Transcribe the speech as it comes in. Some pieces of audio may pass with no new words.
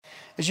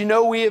As you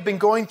know, we have been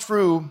going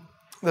through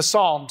the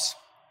Psalms.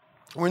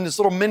 We're in this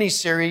little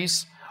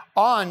mini-series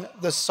on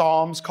the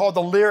Psalms called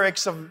The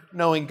Lyrics of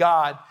Knowing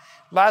God.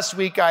 Last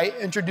week, I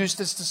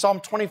introduced us to Psalm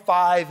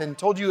 25 and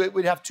told you it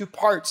would have two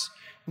parts.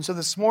 And so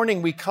this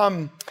morning, we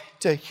come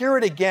to hear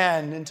it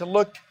again and to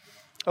look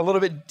a little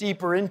bit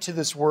deeper into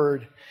this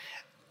word.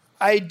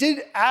 I did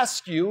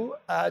ask you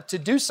to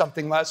do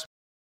something last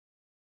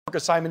week,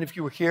 work assignment if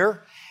you were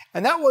here,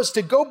 and that was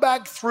to go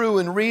back through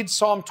and read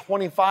Psalm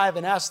 25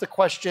 and ask the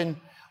question,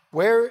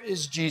 where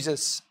is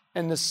Jesus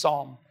in this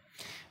psalm?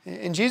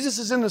 And Jesus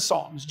is in the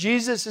Psalms.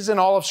 Jesus is in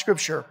all of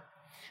Scripture.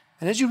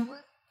 And as you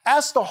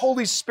ask the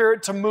Holy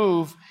Spirit to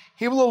move,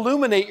 He will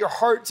illuminate your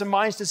hearts and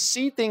minds to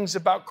see things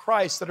about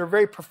Christ that are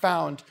very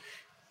profound.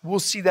 We'll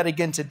see that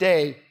again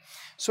today.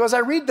 So as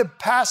I read the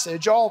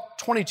passage, all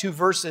 22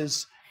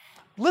 verses,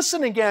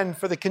 listen again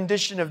for the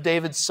condition of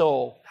David's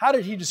soul. How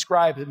did he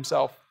describe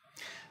himself?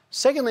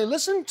 Secondly,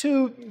 listen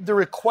to the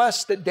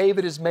request that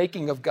David is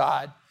making of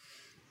God.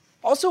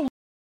 Also, listen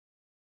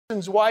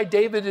why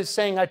David is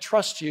saying, I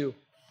trust you.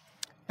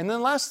 And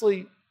then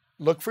lastly,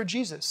 look for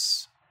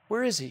Jesus.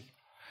 Where is he?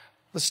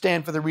 Let's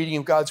stand for the reading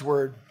of God's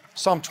word.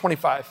 Psalm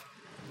 25.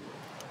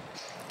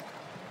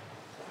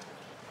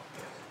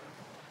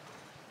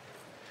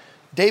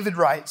 David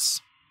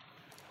writes,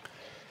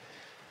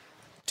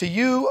 To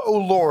you, O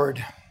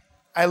Lord,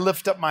 I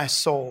lift up my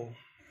soul.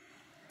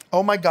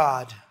 O my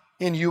God,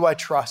 in you I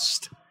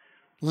trust.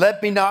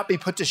 Let me not be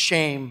put to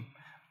shame.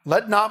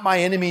 Let not my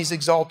enemies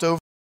exult over me.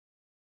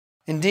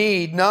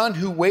 Indeed, none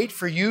who wait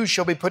for you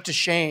shall be put to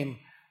shame.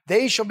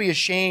 They shall be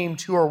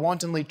ashamed who are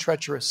wantonly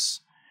treacherous.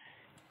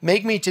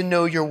 Make me to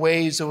know your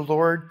ways, O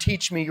Lord.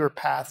 Teach me your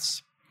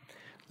paths.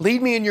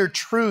 Lead me in your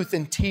truth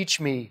and teach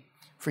me,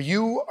 for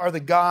you are the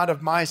God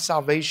of my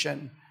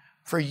salvation.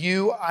 For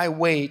you I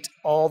wait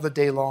all the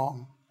day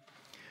long.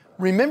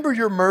 Remember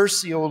your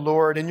mercy, O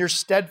Lord, and your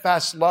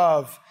steadfast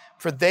love,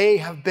 for they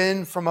have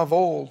been from of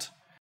old.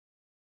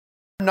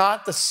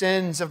 Not the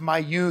sins of my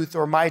youth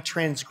or my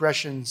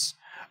transgressions.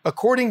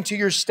 According to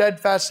your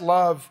steadfast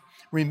love,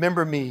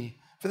 remember me,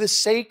 for the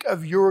sake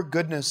of your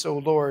goodness, O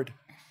Lord.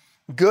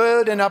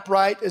 Good and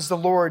upright is the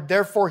Lord,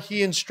 therefore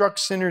he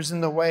instructs sinners in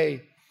the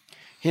way.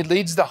 He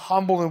leads the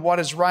humble in what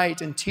is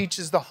right and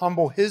teaches the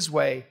humble his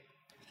way.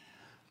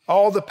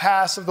 All the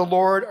paths of the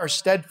Lord are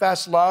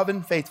steadfast love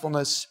and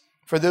faithfulness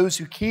for those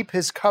who keep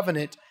his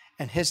covenant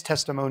and his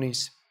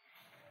testimonies.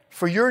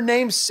 For your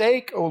name's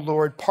sake, O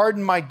Lord,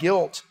 pardon my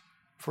guilt,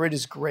 for it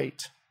is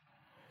great.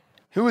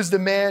 Who is the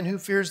man who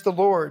fears the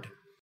Lord?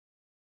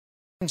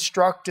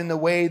 Instruct in the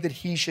way that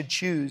he should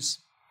choose.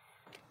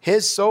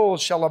 His soul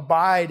shall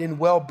abide in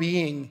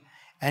well-being,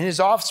 and his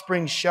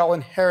offspring shall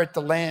inherit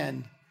the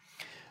land.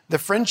 The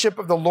friendship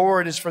of the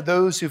Lord is for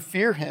those who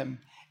fear him,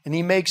 and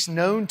he makes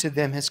known to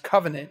them his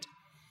covenant.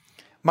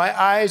 My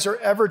eyes are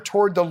ever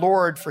toward the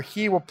Lord, for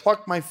he will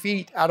pluck my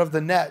feet out of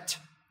the net.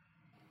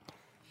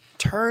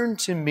 Turn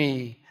to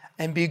me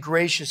and be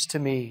gracious to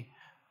me,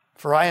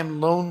 for I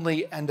am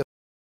lonely and afraid.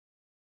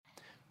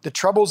 The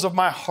troubles of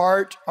my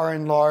heart are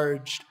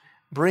enlarged.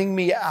 Bring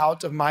me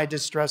out of my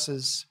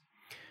distresses.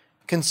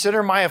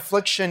 Consider my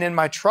affliction and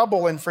my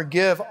trouble and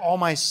forgive all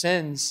my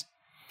sins.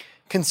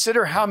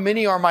 Consider how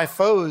many are my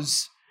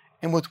foes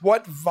and with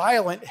what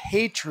violent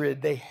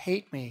hatred they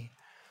hate me.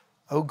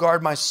 O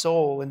guard my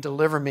soul and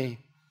deliver me.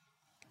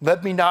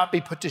 Let me not be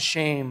put to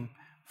shame,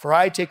 for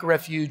I take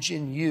refuge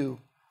in you.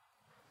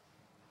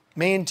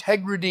 May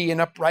integrity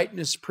and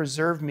uprightness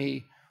preserve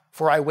me,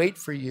 for I wait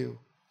for you.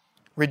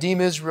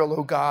 Redeem Israel,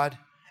 O God,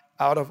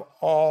 out of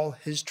all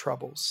his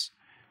troubles.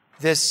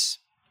 This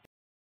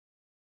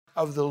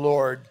of the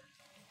Lord.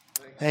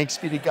 Thanks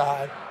be to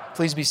God.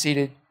 Please be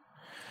seated.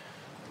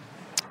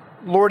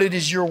 Lord, it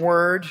is your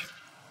word,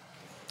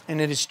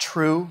 and it is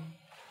true.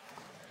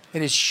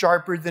 It is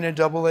sharper than a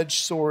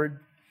double-edged sword.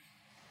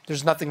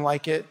 There's nothing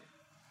like it.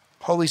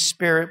 Holy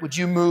Spirit, would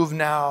you move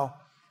now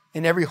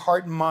in every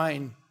heart and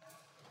mind,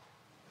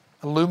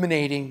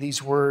 illuminating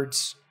these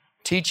words,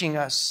 teaching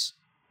us,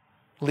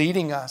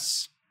 leading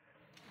us,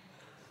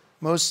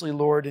 mostly,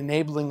 Lord,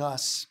 enabling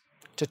us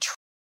to trust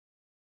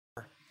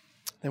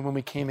than when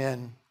we came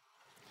in.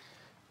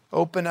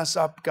 Open us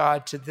up,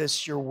 God, to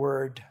this, your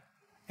word,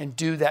 and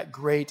do that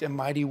great and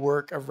mighty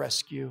work of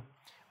rescue.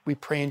 We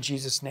pray in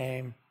Jesus'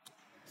 name.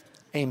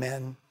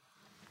 Amen.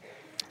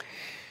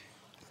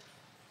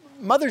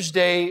 Mother's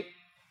Day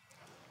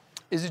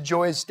is a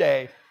joyous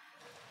day,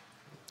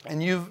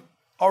 and you've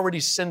already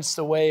sensed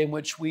the way in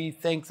which we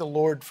thank the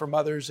Lord for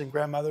mothers and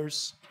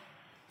grandmothers.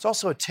 It's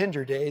also a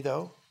tender day,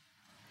 though.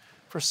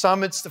 For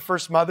some, it's the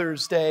first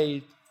Mother's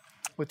Day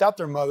without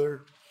their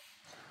mother.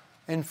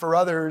 And for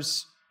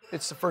others,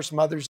 it's the first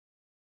Mother's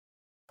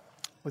Day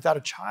without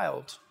a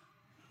child.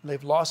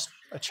 They've lost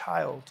a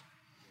child.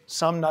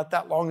 Some not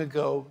that long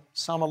ago,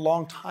 some a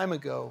long time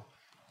ago.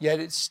 Yet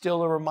it's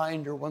still a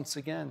reminder once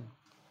again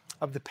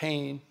of the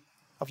pain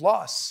of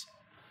loss.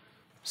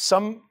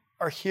 Some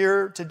are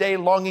here today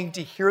longing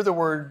to hear the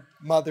word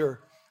mother,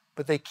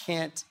 but they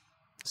can't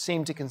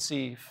seem to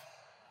conceive.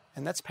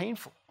 And that's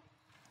painful.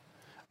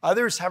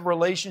 Others have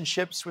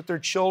relationships with their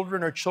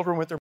children or children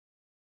with their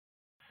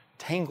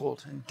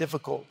tangled and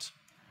difficult.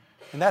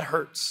 And that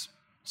hurts.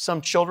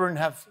 Some children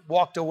have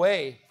walked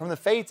away from the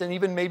faith and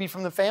even maybe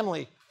from the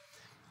family.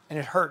 And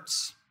it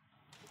hurts.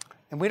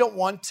 And we don't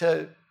want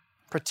to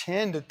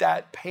pretend that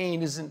that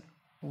pain isn't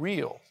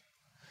real.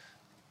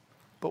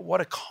 But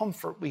what a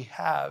comfort we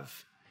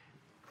have,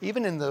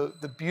 even in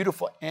the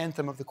beautiful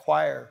anthem of the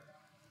choir,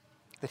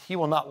 that he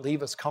will not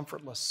leave us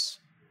comfortless.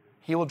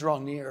 He will draw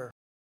near.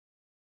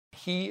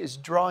 He is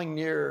drawing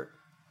near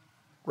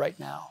right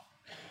now.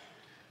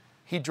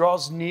 He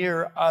draws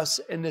near us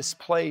in this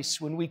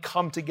place when we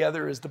come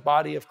together as the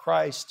body of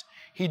Christ.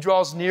 He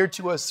draws near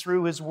to us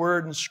through his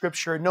word and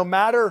scripture. No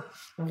matter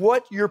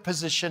what your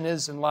position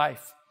is in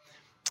life,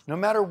 no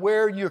matter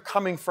where you're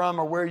coming from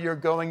or where you're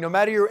going, no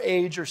matter your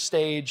age or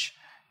stage,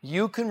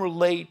 you can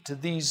relate to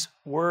these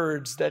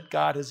words that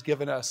God has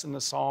given us in the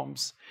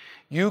Psalms.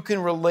 You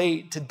can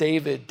relate to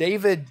David.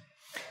 David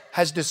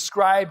has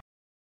described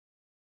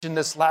in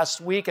this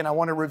last week, and I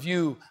want to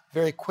review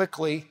very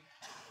quickly.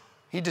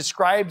 He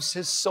describes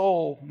his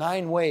soul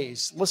 9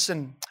 ways.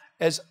 Listen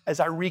as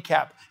I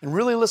recap, and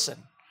really listen.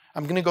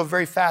 I'm going to go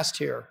very fast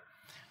here.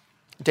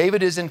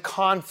 David is in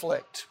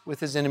conflict with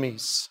his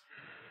enemies.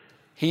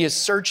 He is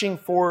searching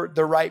for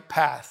the right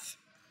path.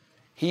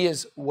 He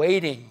is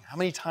waiting. How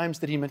many times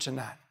did he mention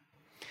that?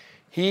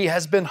 He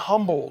has been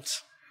humbled.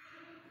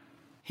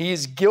 He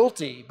is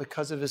guilty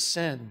because of his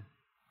sin.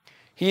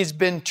 He has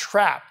been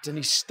trapped and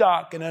he's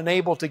stuck and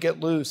unable to get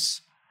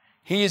loose.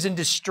 He is in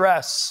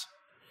distress.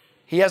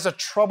 He has a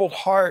troubled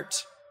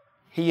heart.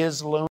 He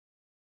is lonely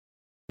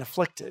and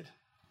afflicted.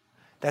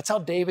 That's how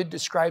David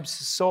describes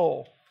his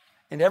soul.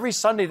 And every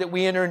Sunday that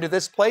we enter into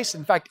this place,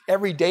 in fact,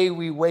 every day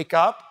we wake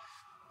up,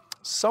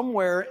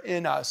 somewhere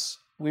in us,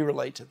 we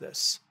relate to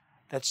this.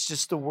 That's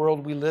just the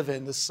world we live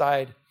in, this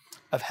side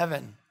of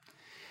heaven.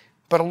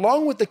 But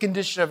along with the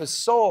condition of his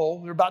soul,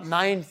 there are about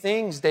 9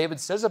 things David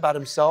says about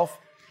himself.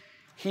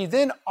 He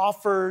then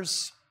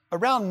offers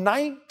around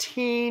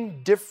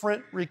 19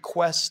 different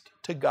requests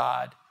to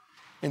God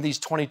in these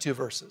 22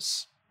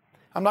 verses.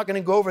 I'm not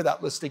going to go over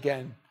that list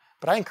again,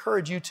 but I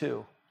encourage you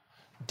to.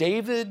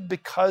 David,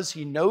 because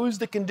he knows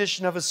the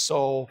condition of his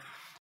soul,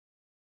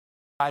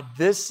 God,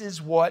 this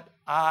is what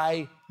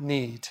I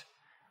need.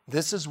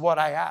 This is what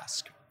I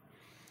ask.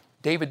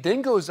 David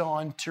then goes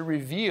on to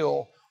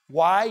reveal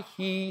why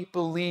he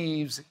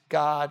believes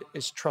God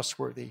is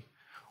trustworthy,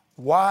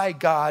 why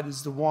God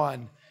is the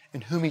one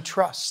in whom he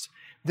trusts.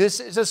 This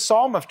is a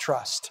psalm of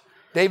trust.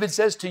 David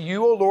says, to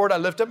you, O Lord, I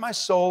lift up my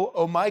soul.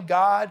 O my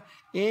God,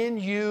 in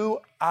you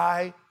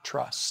I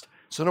trust.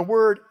 So in a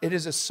word, it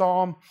is a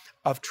psalm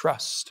of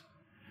trust.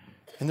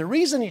 And the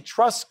reason he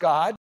trusts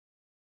God,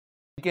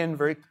 again,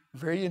 very,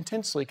 very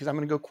intensely, because I'm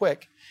going to go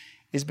quick,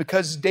 is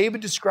because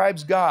David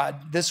describes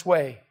God this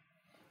way,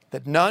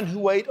 that none who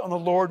wait on the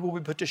Lord will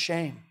be put to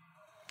shame.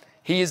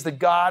 He is the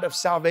God of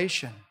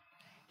salvation.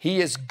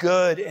 He is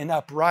good and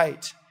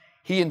upright.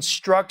 He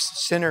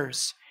instructs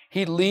sinners.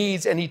 He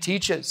leads and he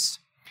teaches.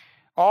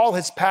 All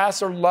his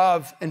paths are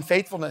love and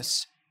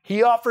faithfulness.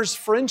 He offers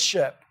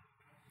friendship.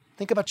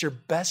 Think about your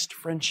best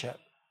friendship.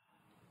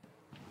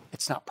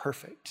 It's not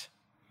perfect.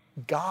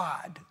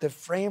 God, the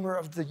framer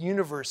of the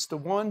universe, the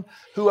one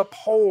who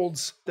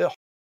upholds the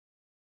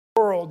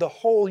world, the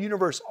whole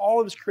universe, all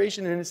of his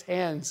creation in his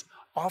hands,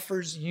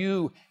 offers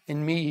you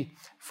and me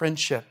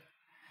friendship.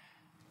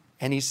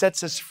 And he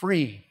sets us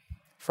free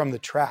from the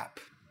trap.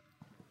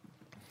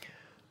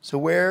 So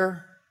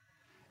where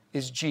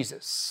is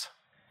Jesus?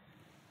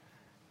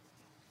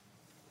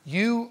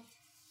 You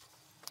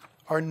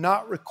are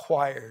not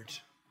required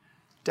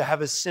to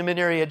have a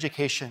seminary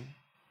education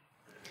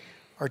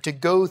or to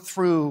go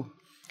through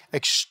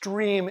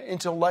extreme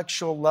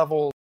intellectual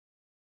level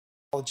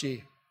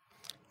theology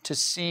to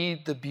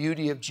see the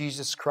beauty of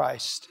Jesus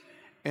Christ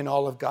in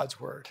all of God's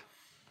word.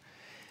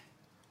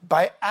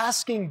 By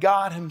asking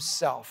God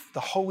himself, the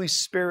Holy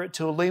Spirit,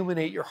 to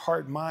illuminate your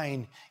heart and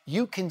mind,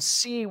 you can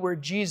see where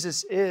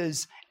Jesus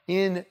is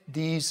in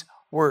these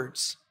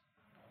words.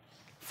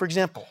 For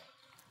example,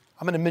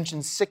 I'm going to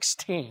mention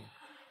 16.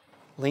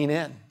 Lean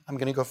in. I'm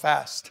going to go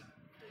fast.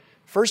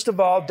 First of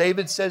all,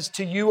 David says,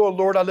 to you, O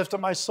Lord, I lift up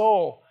my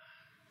soul.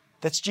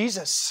 That's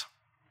Jesus.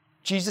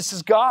 Jesus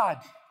is God.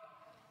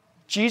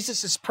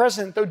 Jesus is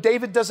present, though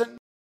David doesn't.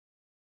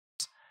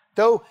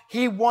 Though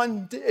he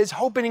is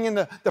hoping in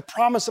the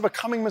promise of a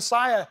coming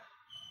Messiah,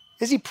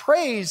 as he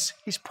prays,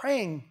 he's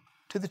praying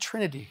to the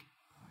Trinity.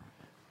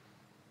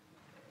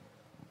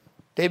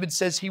 David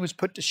says he was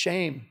put to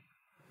shame.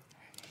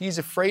 He's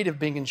afraid of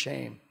being in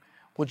shame.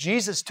 Well,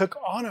 Jesus took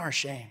on our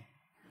shame.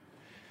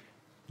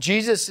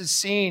 Jesus is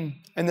seen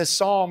in the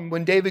psalm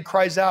when David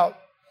cries out,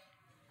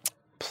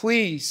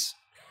 please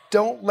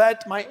don't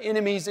let my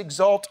enemies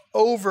exalt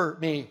over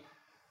me.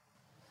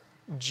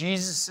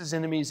 Jesus'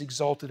 enemies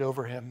exalted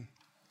over him.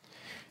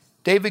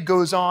 David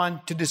goes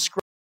on to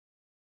describe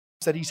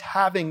that he's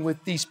having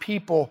with these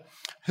people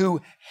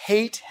who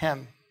hate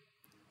him.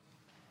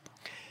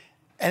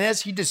 And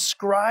as he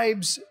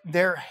describes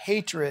their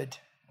hatred,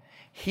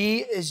 He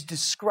is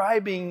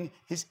describing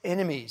his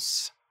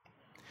enemies.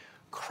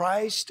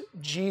 Christ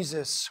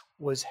Jesus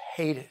was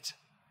hated.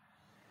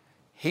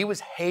 He was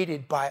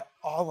hated by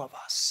all of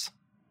us.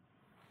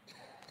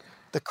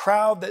 The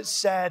crowd that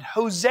said,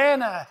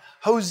 Hosanna,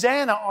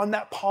 Hosanna on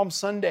that Palm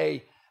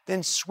Sunday,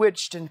 then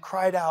switched and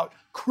cried out,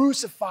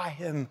 crucify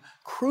him,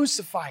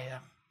 crucify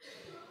him.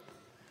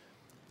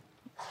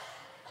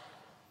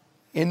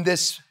 In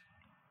this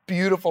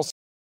beautiful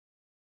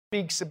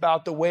speaks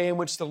about the way in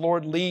which the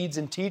Lord leads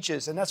and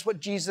teaches, and that's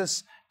what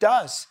Jesus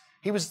does.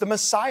 He was the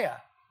Messiah.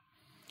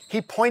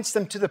 He points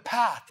them to the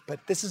path, but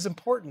this is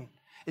important.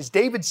 Is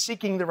David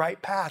seeking the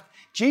right path?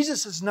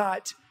 Jesus is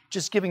not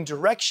just giving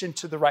direction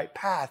to the right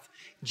path.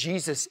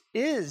 Jesus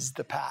is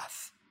the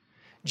path.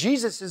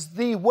 Jesus is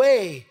the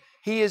way.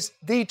 He is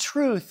the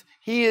truth.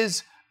 He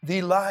is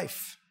the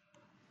life.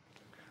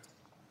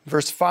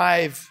 Verse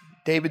 5,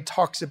 David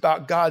talks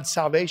about God's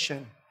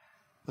salvation.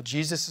 Well,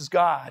 Jesus is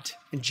God,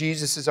 and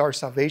Jesus is our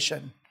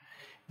salvation.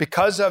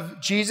 Because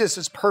of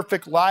Jesus'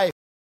 perfect life,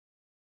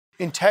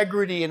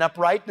 integrity and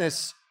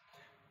uprightness,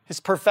 his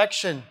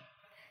perfection,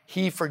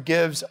 he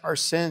forgives our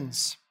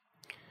sins.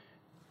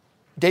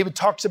 David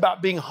talks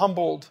about being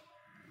humbled.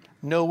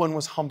 No one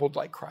was humbled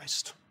like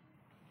Christ.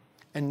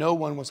 And no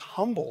one was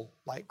humble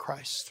like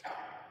Christ.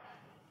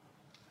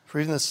 For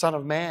even the Son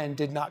of Man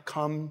did not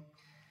come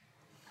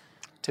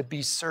to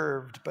be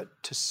served,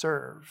 but to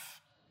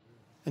serve,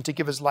 and to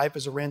give his life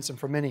as a ransom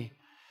for many.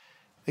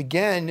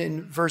 Again,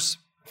 in verse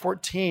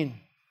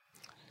 14,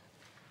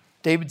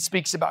 David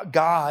speaks about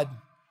God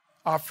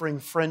offering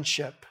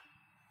friendship.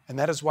 And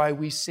that is why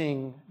we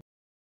sing,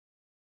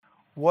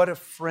 what a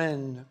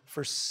friend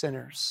for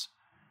sinners.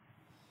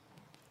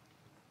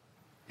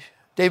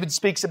 David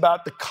speaks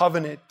about the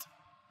covenant.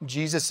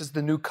 Jesus is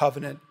the new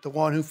covenant, the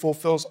one who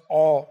fulfills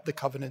all the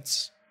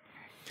covenants.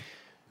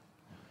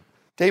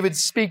 David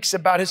speaks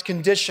about his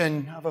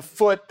condition of a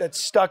foot that's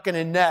stuck in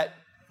a net.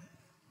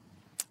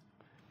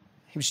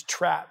 He was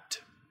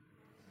trapped,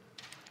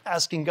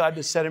 asking God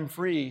to set him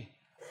free.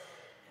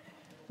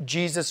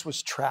 Jesus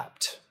was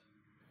trapped.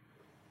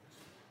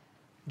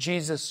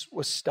 Jesus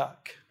was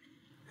stuck,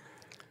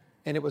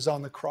 and it was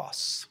on the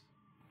cross.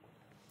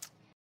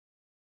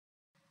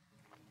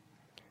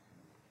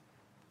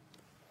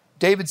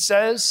 David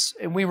says,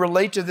 and we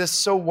relate to this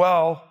so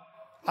well,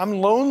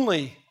 I'm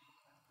lonely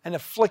and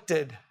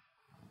afflicted.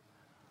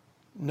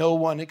 No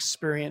one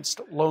experienced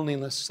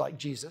loneliness like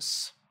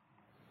Jesus.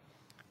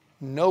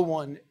 No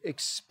one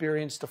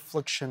experienced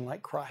affliction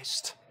like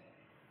Christ.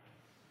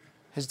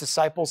 His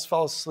disciples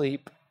fell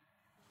asleep.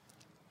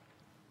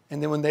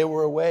 And then when they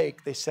were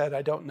awake, they said,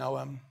 I don't know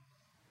him.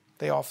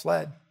 They all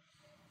fled.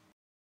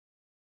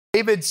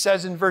 David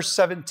says in verse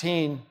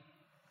 17,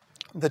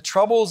 the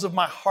troubles of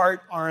my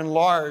heart are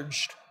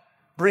enlarged.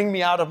 Bring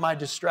me out of my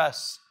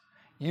distress.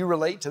 You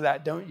relate to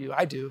that, don't you?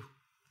 I do.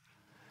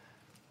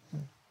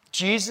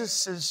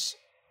 Jesus'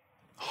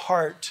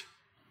 heart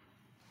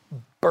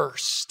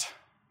burst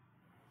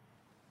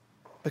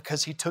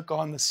because he took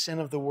on the sin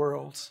of the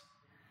world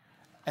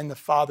and the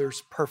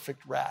Father's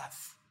perfect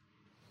wrath.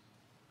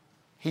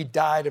 He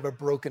died of a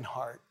broken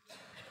heart.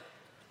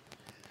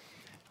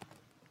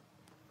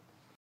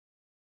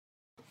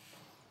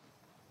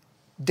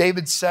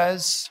 David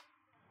says,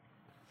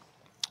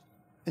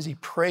 as he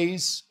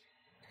prays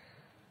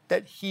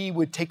that he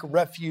would take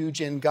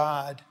refuge in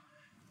God,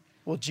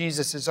 well,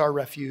 Jesus is our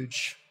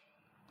refuge.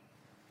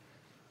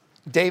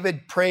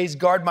 David prays,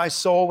 guard my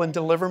soul and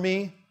deliver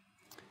me.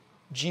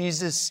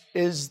 Jesus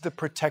is the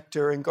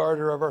protector and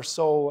guarder of our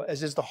soul,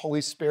 as is the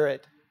Holy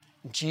Spirit.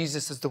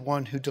 Jesus is the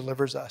one who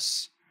delivers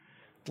us.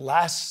 The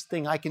last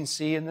thing I can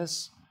see in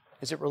this,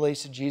 as it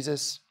relates to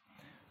Jesus,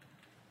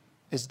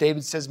 is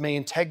David says, may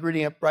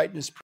integrity and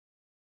uprightness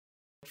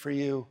for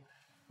you.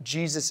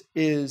 Jesus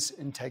is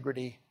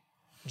integrity.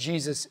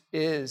 Jesus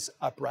is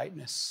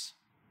uprightness.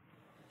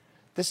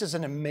 This is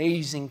an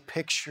amazing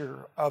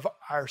picture of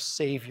our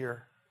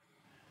Savior.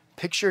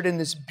 Pictured in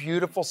this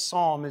beautiful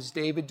psalm as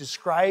David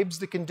describes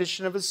the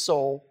condition of his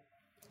soul,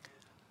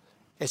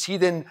 as he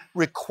then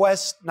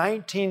requests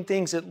 19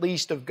 things at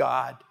least of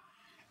God,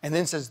 and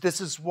then says, this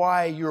is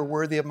why you're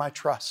worthy of my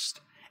trust.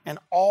 And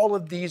all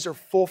of these are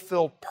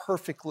fulfilled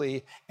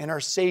perfectly in our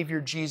Savior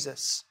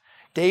Jesus.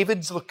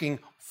 David's looking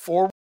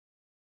forward,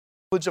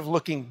 of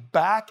looking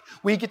back.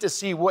 We get to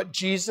see what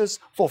Jesus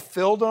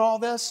fulfilled in all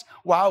this,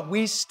 while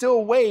we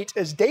still wait,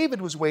 as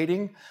David was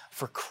waiting,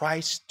 for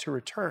Christ to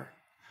return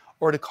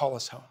or to call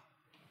us home.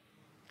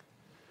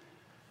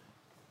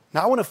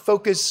 Now I want to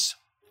focus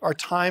our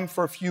time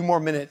for a few more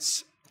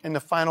minutes in the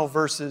final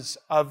verses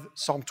of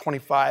Psalm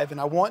 25, and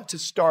I want to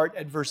start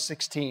at verse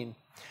 16.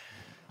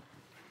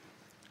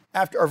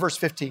 Verse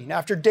 15.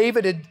 After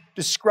David had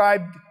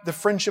described the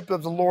friendship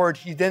of the Lord,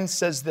 he then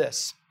says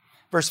this,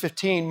 verse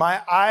 15,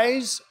 my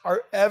eyes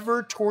are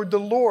ever toward the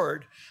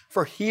Lord,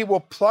 for he will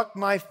pluck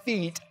my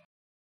feet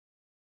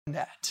from the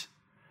net.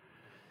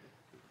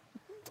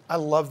 I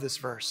love this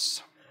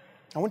verse.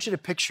 I want you to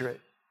picture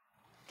it.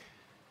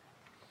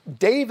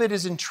 David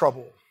is in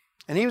trouble,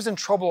 and he was in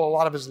trouble a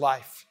lot of his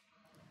life.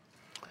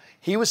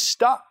 He was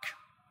stuck.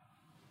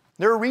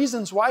 There are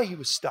reasons why he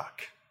was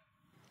stuck.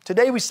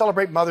 Today we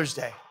celebrate Mother's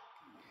Day.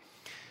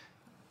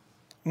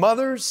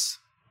 Mothers,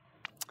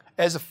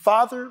 as a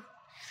father,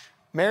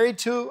 married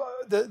to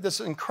this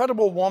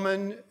incredible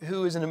woman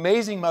who is an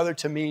amazing mother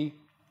to me,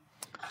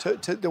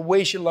 to the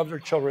way she loves her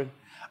children,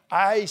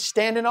 I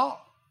stand in awe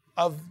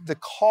of the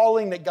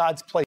calling that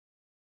God's placed.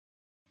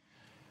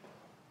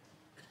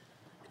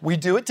 We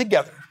do it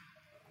together.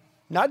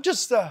 Not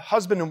just a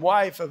husband and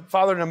wife, a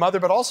father and a mother,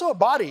 but also a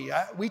body.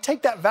 We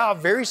take that vow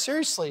very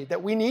seriously,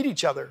 that we need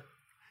each other.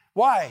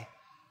 Why?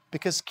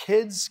 Because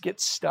kids get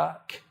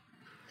stuck.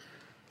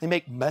 They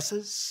make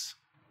messes.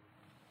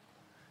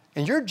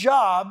 And your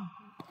job,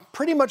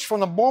 pretty much from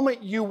the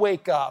moment you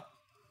wake up,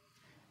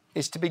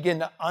 is to begin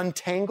to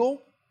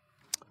untangle,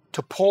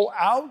 to pull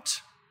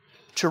out,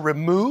 to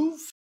remove,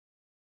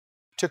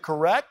 to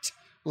correct,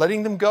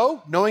 letting them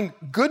go, knowing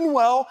good and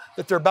well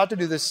that they're about to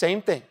do the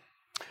same thing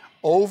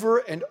over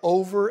and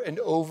over and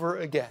over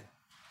again.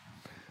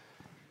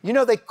 You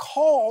know, they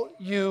call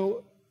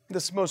you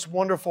this most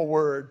wonderful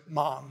word,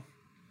 mom.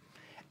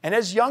 And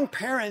as young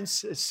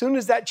parents, as soon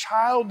as that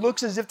child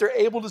looks as if they're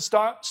able to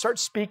start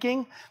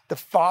speaking, the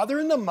father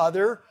and the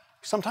mother,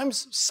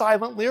 sometimes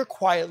silently or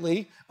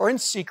quietly or in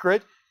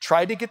secret,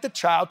 try to get the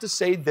child to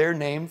say their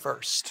name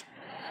first.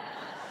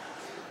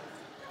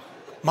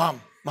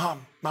 Mom,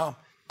 mom, mom,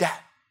 dad,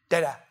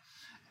 dada.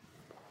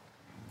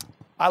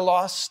 I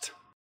lost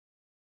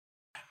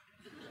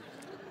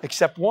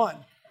except one.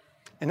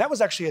 And that was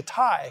actually a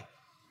tie.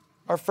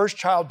 Our first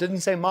child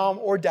didn't say mom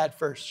or dad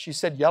first. She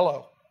said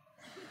yellow.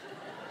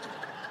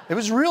 It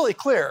was really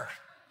clear,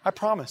 I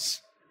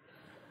promise.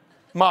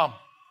 Mom,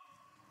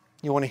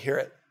 you want to hear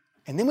it.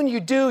 And then when you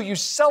do, you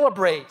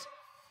celebrate.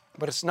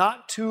 But it's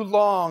not too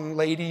long,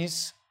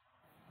 ladies,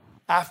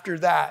 after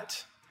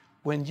that,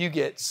 when you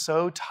get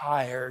so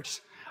tired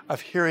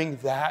of hearing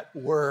that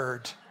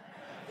word.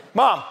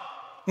 Mom,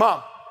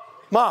 mom,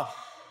 mom,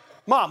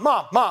 mom,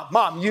 mom, mom,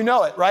 mom. You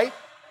know it, right?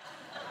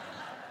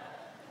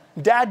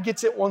 Dad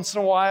gets it once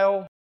in a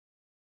while.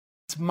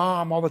 It's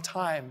mom all the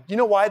time. You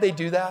know why they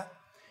do that?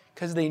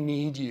 Because they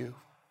need you.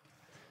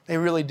 They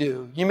really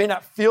do. You may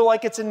not feel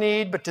like it's a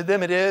need, but to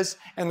them it is.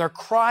 And they're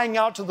crying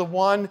out to the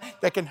one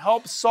that can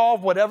help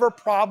solve whatever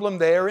problem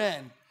they're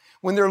in.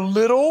 When they're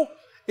little,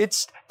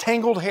 it's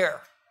tangled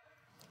hair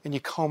and you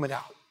comb it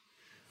out.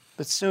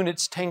 But soon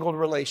it's tangled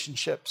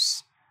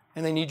relationships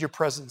and they need your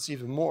presence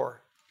even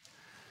more.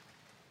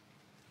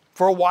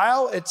 For a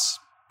while, it's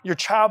your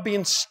child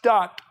being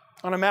stuck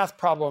on a math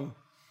problem,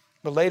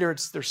 but later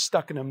they're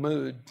stuck in a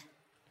mood.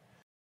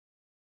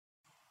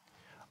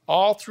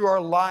 All through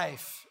our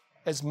life,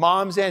 as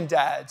moms and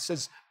dads,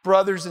 as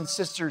brothers and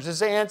sisters,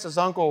 as aunts, as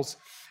uncles,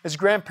 as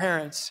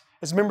grandparents,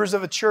 as members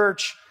of a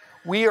church,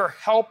 we are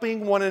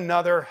helping one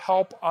another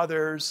help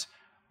others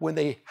when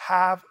they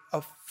have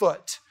a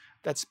foot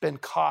that's been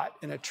caught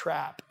in a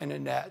trap, in a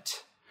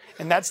net.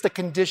 And that's the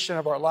condition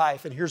of our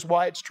life. And here's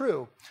why it's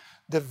true.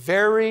 The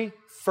very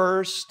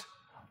first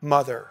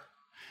mother,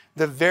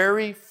 the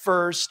very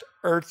first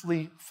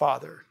earthly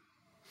father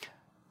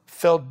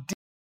fell deep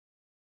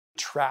in a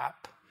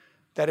trap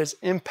that has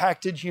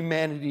impacted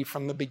humanity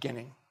from the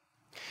beginning.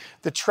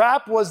 The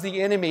trap was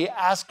the enemy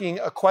asking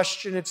a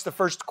question. It's the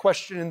first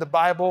question in the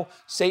Bible.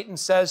 Satan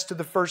says to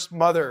the first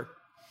mother,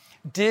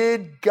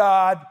 "Did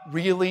God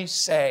really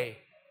say?"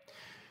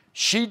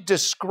 She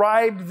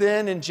described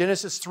then in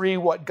Genesis 3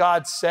 what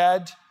God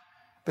said,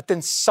 but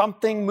then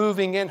something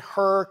moving in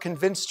her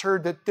convinced her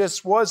that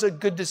this was a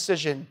good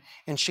decision.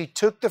 And she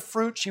took the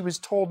fruit she was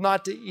told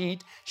not to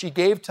eat. She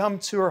gave some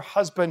to her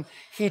husband.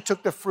 He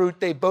took the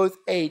fruit. They both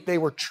ate. They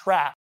were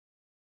trapped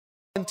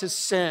into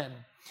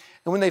sin.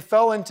 And when they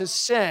fell into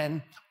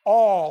sin,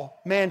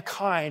 all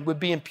mankind would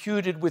be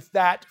imputed with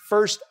that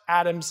first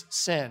Adam's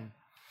sin.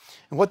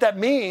 And what that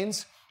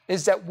means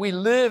is that we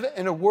live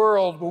in a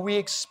world where we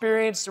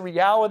experience the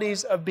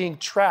realities of being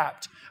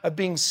trapped, of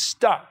being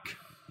stuck.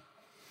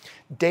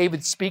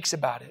 David speaks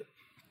about it.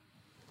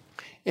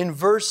 In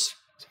verse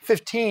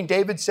 15,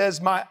 David says,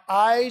 "My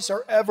eyes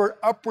are ever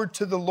upward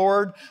to the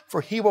Lord,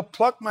 for he will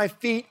pluck my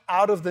feet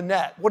out of the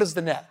net." What is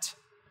the net?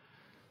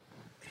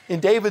 In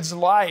David's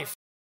life,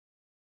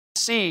 we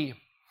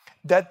see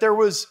that there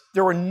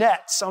were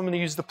nets, I'm going to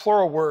use the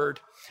plural word,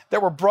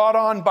 that were brought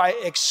on by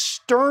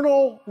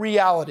external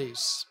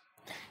realities.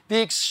 The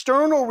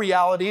external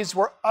realities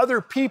were other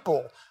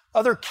people,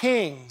 other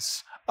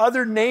kings,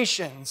 other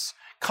nations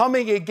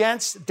coming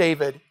against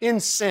David in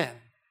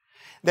sin.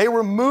 They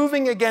were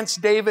moving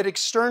against David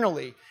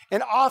externally,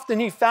 and often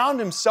he found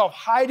himself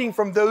hiding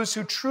from those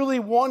who truly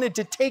wanted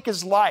to take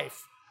his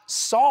life.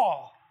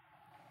 Saul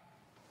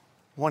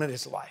wanted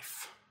his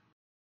life.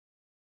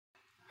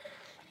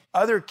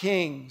 Other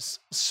kings,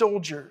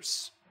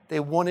 soldiers, they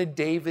wanted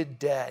David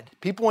dead.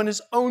 People in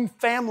his own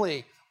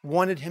family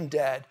wanted him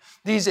dead.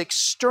 These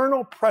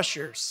external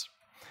pressures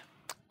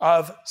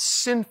of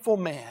sinful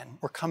man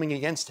were coming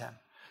against him.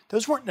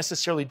 Those weren't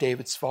necessarily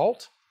David's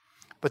fault,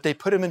 but they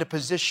put him in a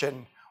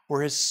position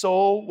where his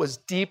soul was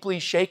deeply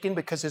shaken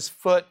because his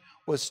foot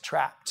was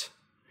trapped.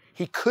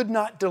 He could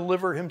not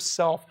deliver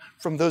himself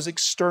from those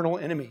external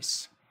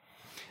enemies.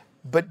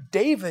 But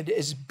David,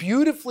 as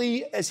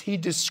beautifully as he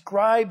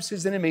describes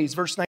his enemies,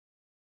 verse 9,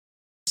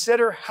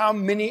 consider how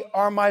many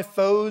are my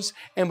foes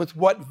and with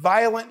what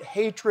violent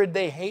hatred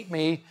they hate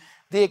me.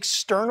 The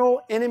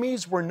external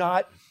enemies were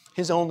not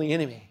his only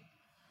enemy.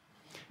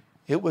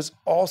 It was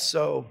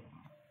also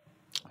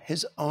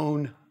his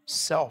own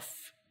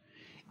self.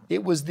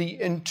 It was the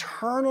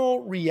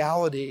internal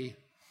reality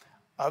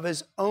of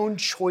his own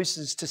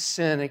choices to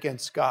sin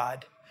against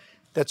God.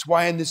 That's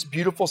why in this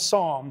beautiful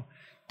psalm,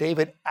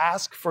 David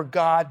asked for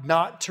God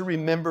not to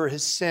remember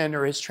his sin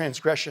or his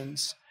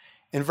transgressions.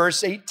 In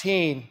verse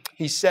 18,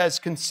 he says,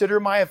 consider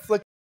my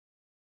affliction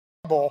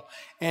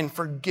and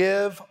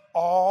forgive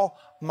all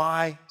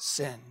my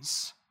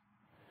sins.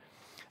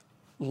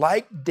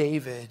 Like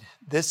David,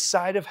 this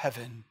side of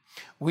heaven,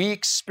 we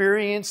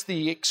experience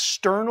the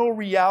external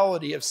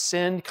reality of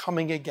sin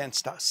coming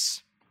against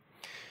us.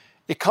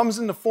 It comes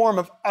in the form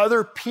of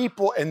other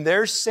people and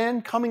their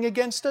sin coming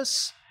against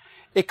us.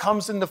 It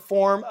comes in the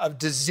form of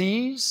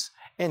disease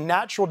and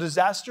natural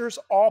disasters,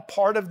 all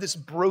part of this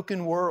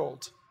broken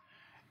world.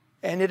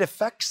 And it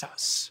affects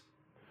us.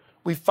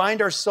 We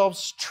find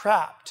ourselves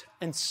trapped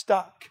and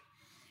stuck.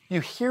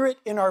 You hear it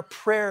in our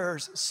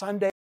prayers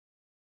Sunday.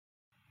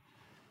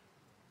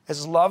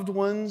 As loved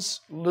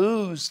ones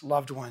lose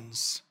loved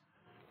ones,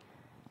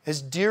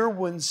 as dear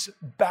ones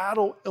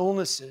battle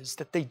illnesses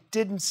that they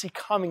didn't see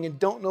coming and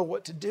don't know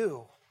what to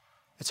do,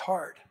 it's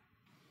hard.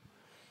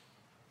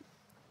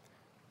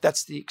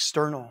 That's the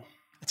external.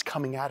 It's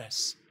coming at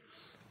us.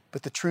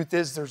 But the truth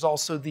is, there's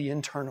also the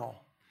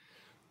internal.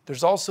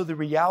 There's also the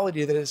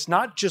reality that it's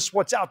not just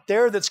what's out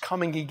there that's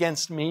coming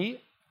against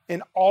me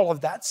in all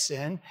of that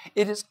sin.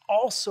 It is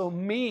also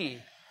me.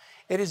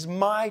 It is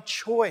my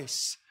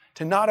choice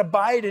to not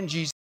abide in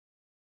Jesus,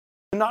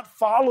 to not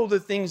follow the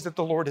things that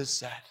the Lord has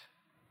said,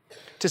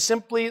 to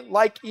simply,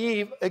 like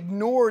Eve,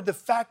 ignore the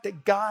fact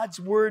that God's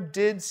word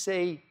did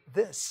say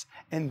this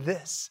and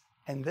this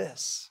and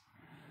this.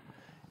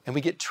 And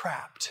we get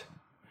trapped.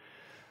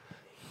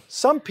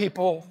 Some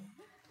people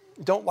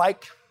don't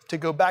like to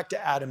go back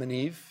to Adam and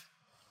Eve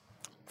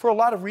for a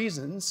lot of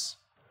reasons.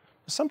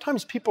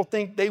 Sometimes people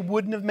think they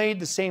wouldn't have made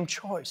the same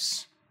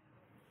choice.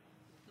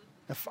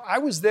 If I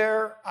was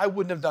there, I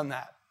wouldn't have done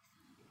that.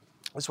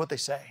 That's what they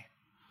say.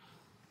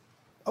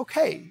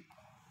 Okay,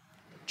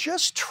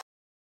 just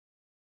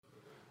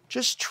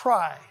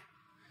try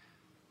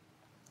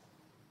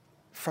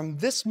from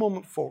this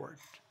moment forward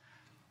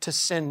to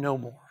sin no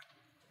more.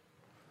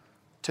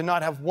 To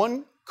not have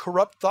one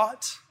corrupt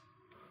thought,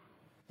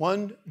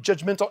 one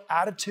judgmental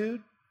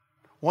attitude,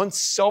 one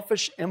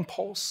selfish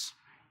impulse.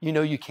 You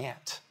know you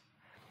can't.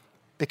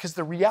 Because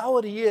the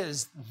reality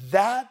is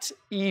that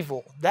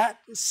evil, that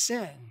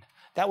sin,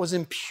 that was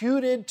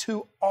imputed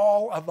to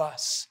all of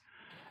us.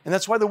 And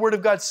that's why the Word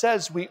of God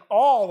says we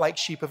all, like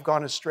sheep, have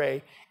gone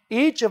astray.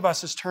 Each of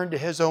us has turned to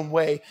his own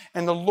way,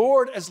 and the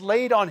Lord has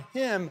laid on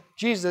him,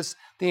 Jesus,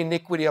 the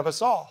iniquity of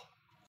us all.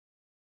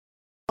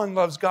 One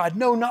loves God.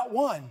 No, not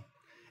one,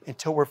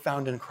 until we're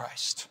found in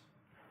Christ.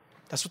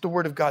 That's what the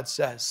Word of God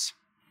says.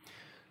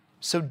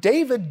 So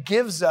David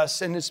gives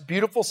us in this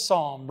beautiful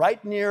psalm,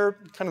 right near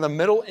kind of the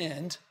middle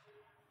end,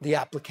 the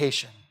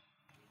application.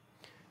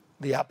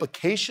 The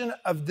application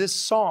of this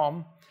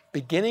psalm,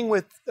 beginning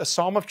with a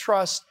psalm of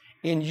trust,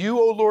 in you,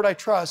 O Lord, I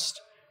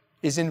trust,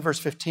 is in verse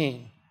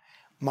 15.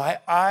 My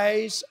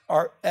eyes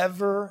are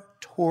ever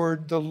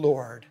toward the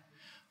Lord,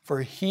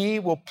 for he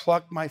will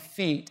pluck my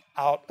feet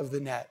out of the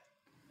net.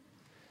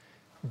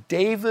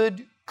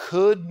 David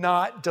could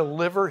not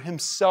deliver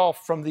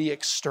himself from the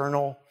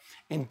external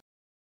and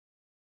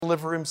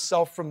deliver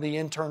himself from the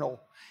internal.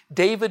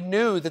 David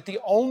knew that the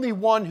only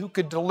one who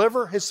could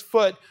deliver his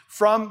foot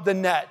from the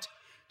net,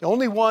 the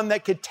only one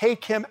that could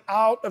take him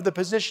out of the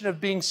position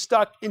of being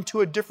stuck into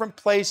a different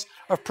place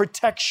of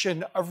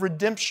protection, of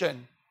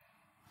redemption,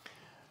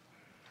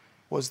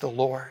 was the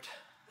Lord.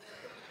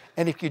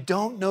 And if you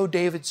don't know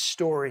David's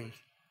story,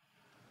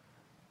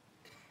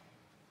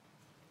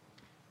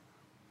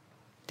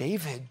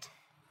 David,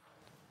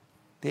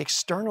 the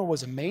external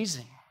was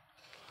amazing,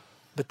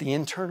 but the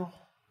internal,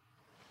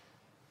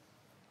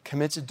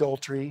 commits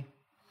adultery,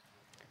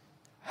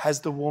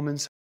 has the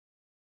woman's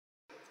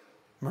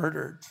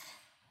murdered,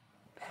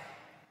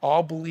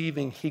 all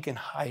believing he can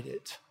hide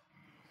it,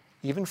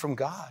 even from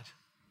God.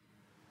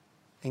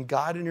 And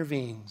God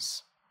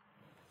intervenes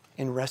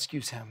and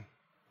rescues him.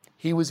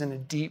 He was in a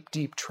deep,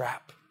 deep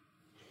trap.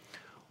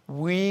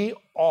 We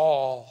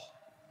all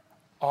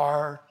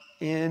are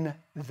in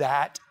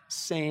that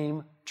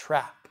same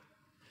trap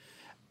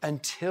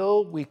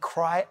until we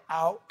cry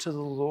out to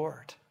the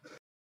Lord.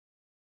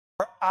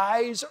 Our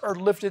eyes are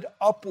lifted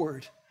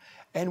upward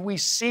and we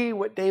see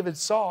what David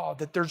saw,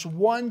 that there's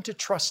one to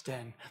trust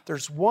in.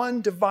 There's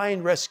one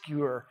divine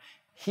rescuer.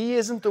 He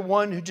isn't the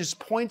one who just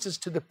points us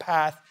to the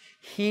path.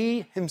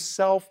 He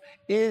himself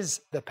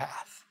is the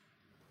path.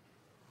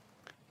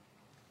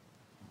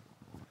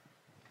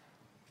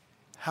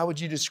 How would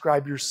you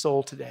describe your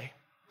soul today?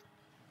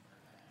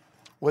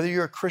 Whether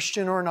you're a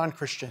Christian or a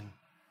non-Christian,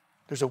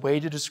 there's a way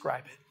to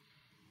describe it.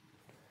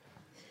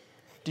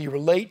 Do you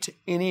relate to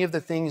any of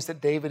the things that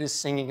David is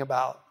singing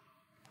about?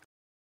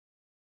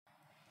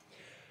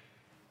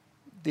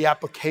 The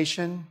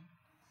application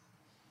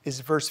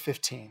is verse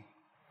 15.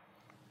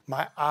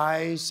 My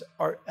eyes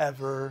are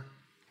ever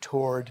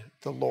toward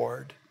the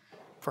Lord,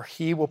 for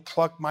he will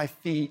pluck my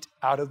feet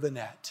out of the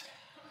net.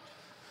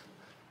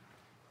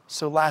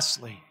 So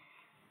lastly,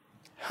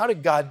 how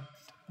did God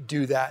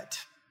do that?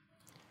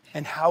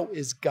 And how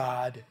is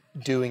God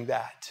doing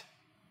that?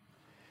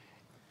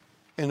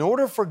 In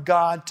order for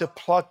God to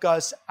pluck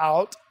us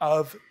out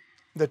of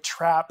the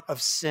trap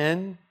of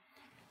sin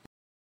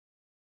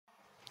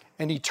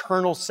and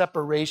eternal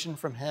separation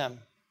from him,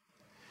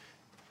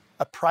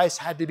 a price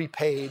had to be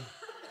paid.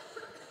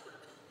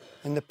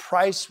 And the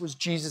price was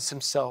Jesus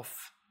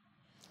himself.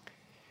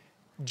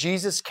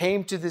 Jesus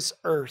came to this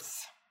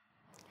earth,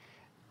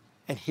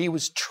 and he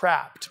was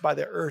trapped by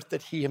the earth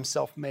that he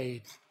himself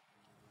made.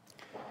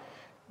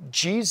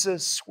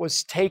 Jesus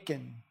was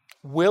taken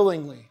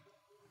willingly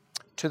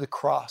to the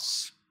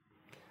cross.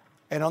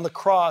 And on the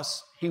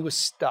cross, he was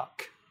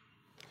stuck.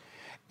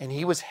 And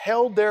he was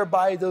held there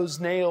by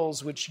those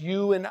nails which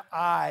you and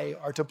I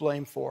are to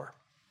blame for,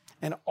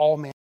 and all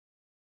men.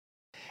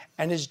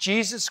 And as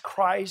Jesus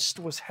Christ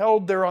was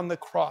held there on the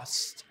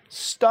cross,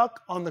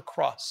 stuck on the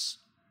cross,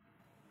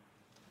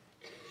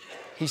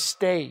 he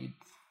stayed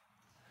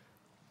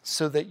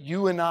so that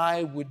you and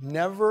I would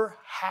never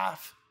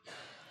have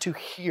to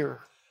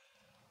hear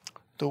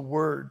the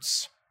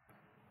words,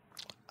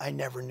 I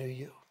never knew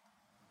you.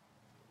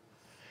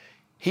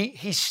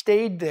 He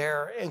stayed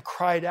there and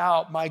cried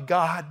out, my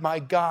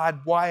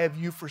God, why have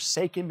you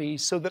forsaken me?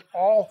 So that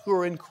all who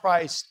are in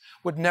Christ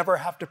would never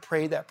have to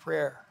pray that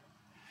prayer.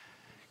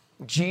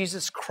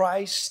 Jesus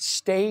Christ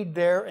stayed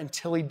there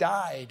until he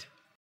died.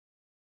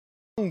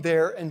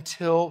 There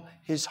until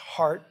his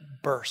heart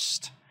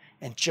burst.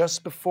 And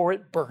just before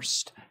it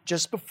burst,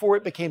 just before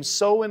it became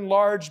so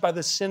enlarged by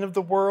the sin of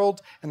the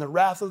world and the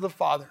wrath of the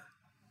Father,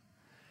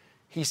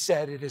 he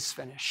said, it is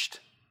finished.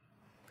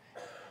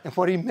 And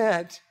what he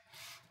meant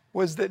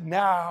was that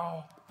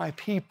now my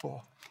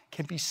people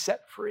can be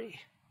set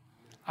free.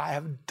 I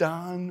have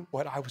done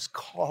what I was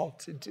called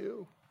to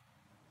do.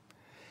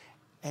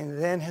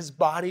 And then his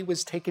body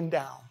was taken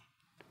down,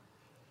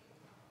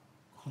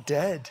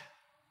 dead,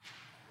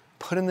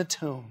 put in the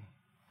tomb,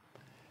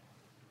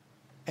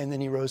 and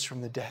then he rose from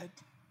the dead.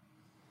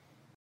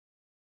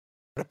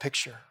 What a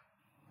picture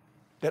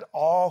that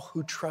all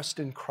who trust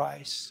in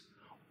Christ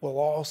will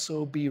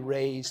also be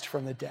raised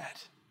from the dead.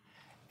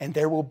 And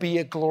there will be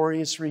a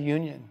glorious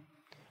reunion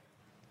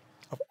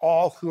of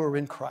all who are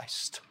in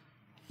Christ,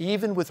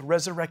 even with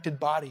resurrected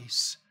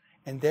bodies.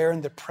 And there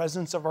in the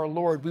presence of our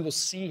Lord, we will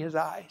see his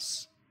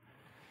eyes.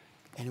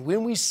 And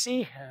when we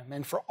see him,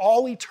 and for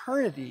all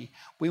eternity,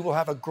 we will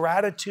have a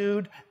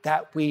gratitude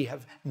that we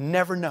have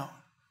never known.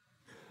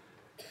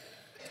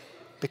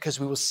 Because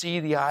we will see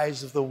the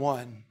eyes of the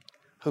one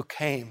who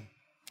came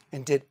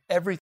and did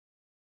everything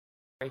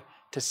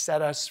to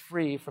set us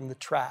free from the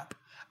trap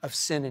of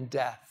sin and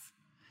death.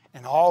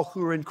 And all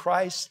who are in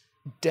Christ,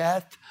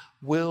 death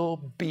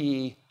will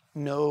be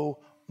no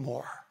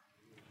more.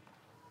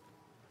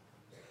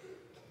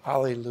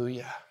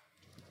 Hallelujah.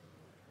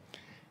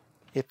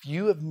 If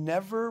you have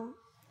never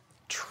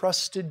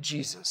trusted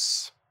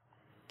Jesus,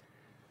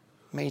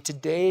 may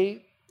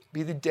today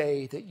be the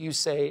day that you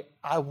say,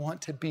 I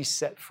want to be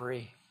set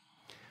free.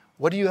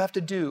 What do you have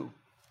to do?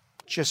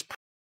 Just pray,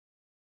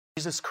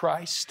 Jesus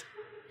Christ,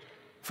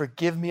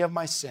 forgive me of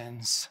my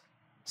sins.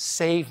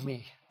 Save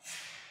me.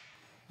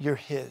 You're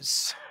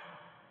his.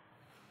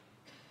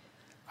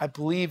 I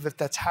believe if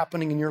that's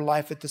happening in your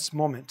life at this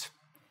moment,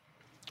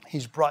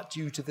 he's brought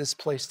you to this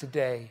place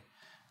today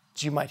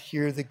that you might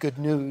hear the good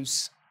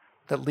news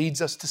that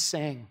leads us to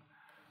sing.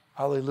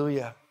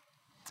 Hallelujah.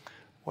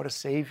 What a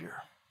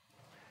Savior.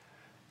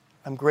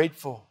 I'm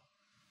grateful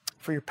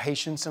for your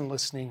patience in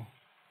listening.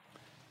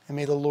 And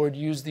may the Lord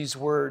use these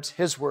words,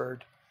 his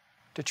word,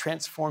 to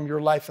transform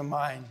your life and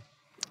mine.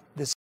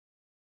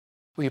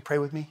 Will you pray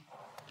with me?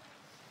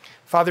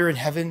 Father in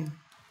heaven,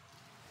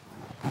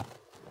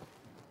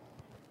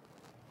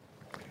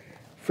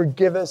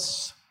 forgive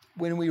us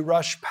when we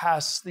rush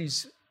past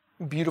these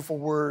beautiful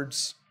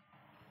words.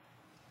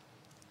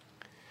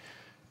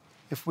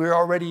 If we're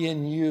already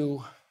in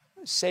you,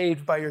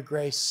 saved by your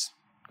grace,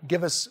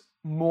 give us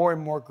more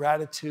and more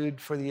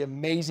gratitude for the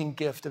amazing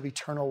gift of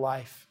eternal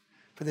life,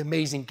 for the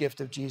amazing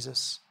gift of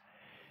Jesus.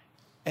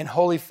 And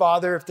Holy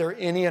Father, if there are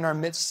any in our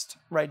midst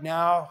right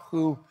now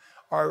who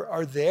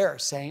are there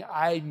saying,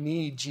 I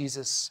need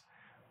Jesus,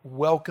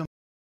 welcome,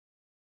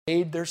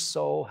 aid their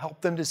soul,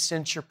 help them to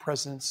sense your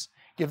presence,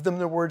 give them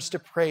the words to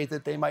pray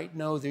that they might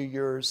know they're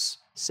yours,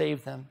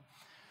 save them.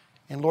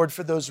 And Lord,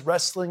 for those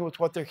wrestling with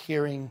what they're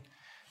hearing,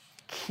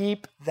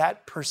 keep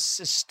that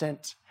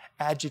persistent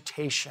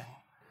agitation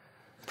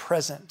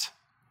present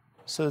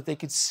so that they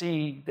could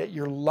see that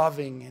you're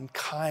loving and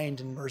kind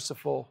and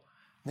merciful,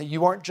 and that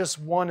you aren't just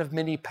one of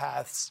many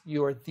paths,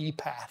 you are the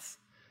path,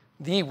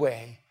 the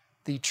way,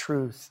 the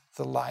truth,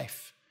 the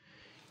life.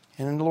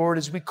 And Lord,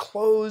 as we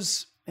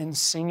close in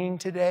singing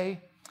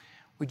today,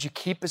 would you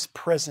keep us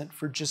present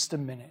for just a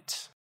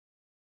minute?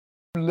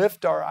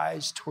 Lift our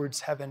eyes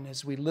towards heaven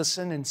as we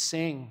listen and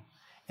sing,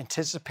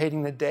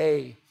 anticipating the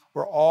day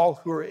where all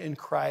who are in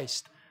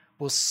Christ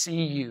will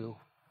see you.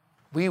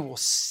 We will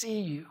see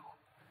you.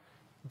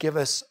 Give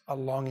us a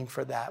longing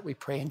for that. We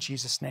pray in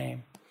Jesus'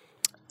 name.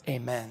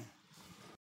 Amen.